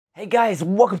Hey guys,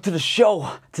 welcome to the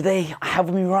show. Today I have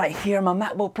with me right here my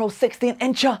MacBook Pro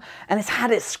 16-incher and it's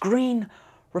had its screen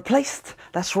replaced.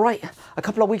 That's right, a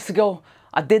couple of weeks ago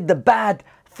I did the bad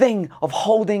thing of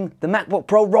holding the MacBook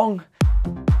Pro wrong.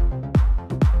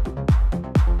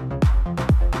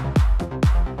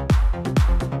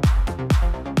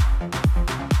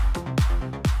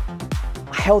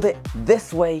 I held it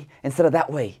this way instead of that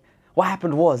way. What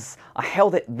happened was I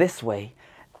held it this way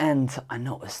and I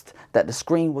noticed that the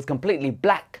screen was completely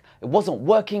black. It wasn't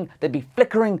working. There'd be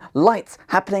flickering lights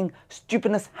happening,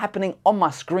 stupidness happening on my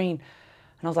screen.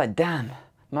 And I was like, damn,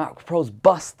 my MacBook Pro's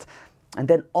bust. And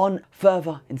then on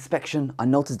further inspection, I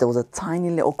noticed there was a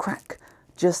tiny little crack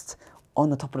just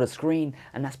on the top of the screen.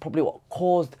 And that's probably what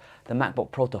caused the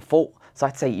MacBook Pro to fault. So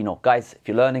I'd say, you know, guys, if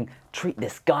you're learning, treat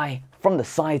this guy from the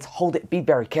sides, hold it, be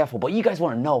very careful. But you guys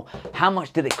want to know, how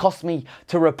much did it cost me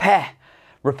to repair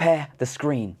the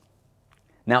screen?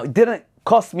 Now, it didn't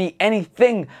cost me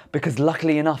anything because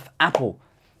luckily enough, Apple,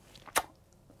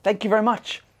 thank you very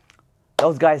much.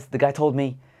 Those guys, the guy told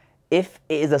me, if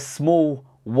it is a small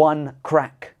one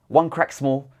crack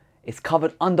small, it's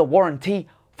covered under warranty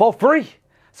for free.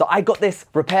 So I got this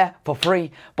repair for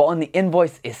free, but on the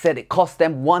invoice, it said it cost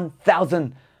them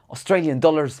 1,000 Australian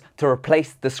dollars to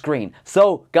replace the screen.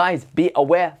 So guys, be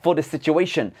aware for this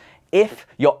situation. If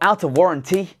you're out of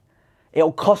warranty,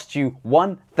 it'll cost you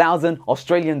 1,000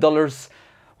 Australian dollars,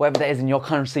 whatever that is in your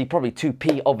currency, probably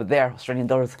 2p over there, Australian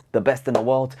dollars, the best in the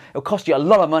world. It'll cost you a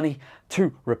lot of money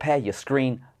to repair your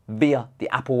screen via the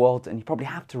Apple world, and you probably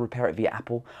have to repair it via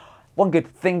Apple. One good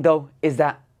thing though is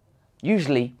that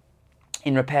usually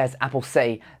in repairs, Apple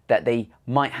say that they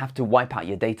might have to wipe out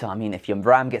your data. I mean, if your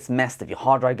RAM gets messed, if your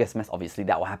hard drive gets messed, obviously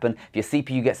that will happen. If your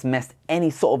CPU gets messed, any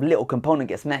sort of little component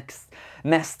gets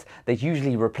messed, they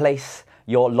usually replace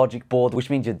your logic board,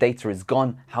 which means your data is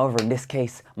gone. However, in this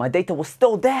case, my data was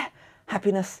still there.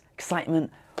 Happiness,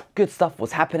 excitement, good stuff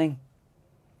was happening.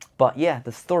 But yeah,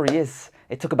 the story is,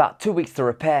 it took about 2 weeks to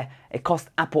repair. It cost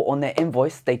Apple on their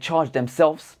invoice. They charged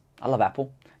themselves, I love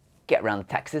Apple, get around the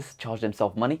taxes, charge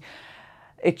themselves money.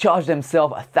 It charged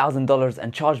themselves $1,000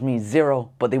 and charged me $0,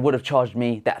 but they would have charged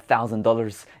me that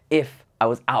 $1,000 if I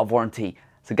was out of warranty.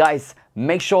 So guys,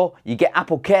 make sure you get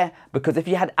AppleCare, because if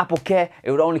you had AppleCare, it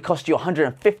would only cost you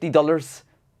 $150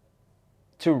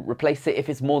 to replace it if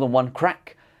it's more than one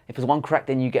crack. If it's one crack,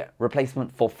 then you get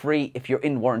replacement for free if you're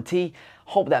in warranty.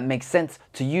 Hope that makes sense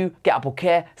to you. Get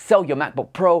AppleCare, sell your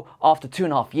MacBook Pro after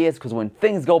 2.5 years, because when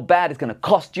things go bad, it's gonna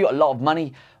cost you a lot of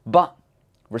money, but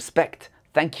respect.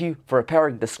 Thank you for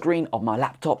repairing the screen of my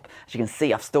laptop. As you can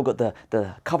see, I've still got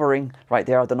the covering right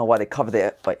there. I don't know why they covered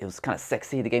it, but it was kind of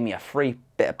sexy. They gave me a free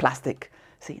bit of plastic.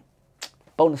 See,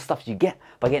 bonus stuff you get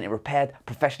by getting it repaired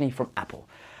professionally from Apple.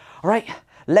 All right,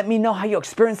 let me know how your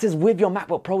experiences with your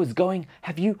MacBook Pro is going.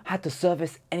 Have you had to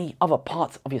service any other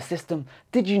parts of your system?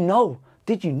 Did you know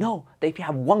that if you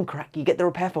have one crack, you get the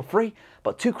repair for free,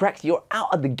 but 2 cracks, you're out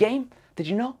of the game? Did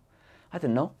you know? I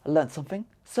didn't know. I learned something.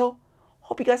 So,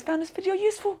 hope you guys found this video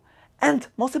useful and,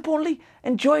 most importantly,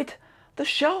 enjoyed the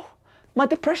show. My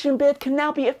depression beard can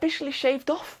now be officially shaved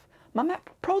off. My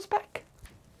MacBook Pro's back.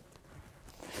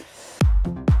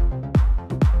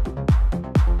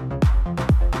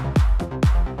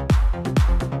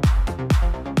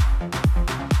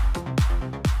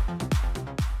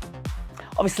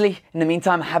 Obviously, in the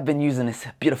meantime, I have been using this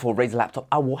beautiful Razer laptop.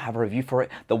 I will have a review for it.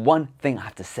 The one thing I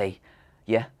have to say,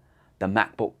 yeah, the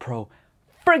MacBook Pro,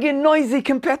 friggin' noisy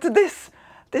compared to this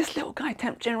little guy,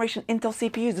 10th generation Intel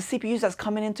CPUs, the CPUs that's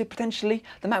coming into potentially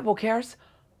the MacBook Airs,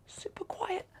 super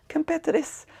quiet compared to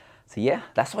this. So yeah,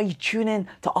 that's why you tune in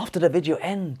to after the video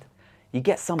end. You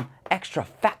get some extra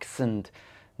facts and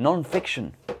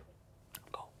non-fiction.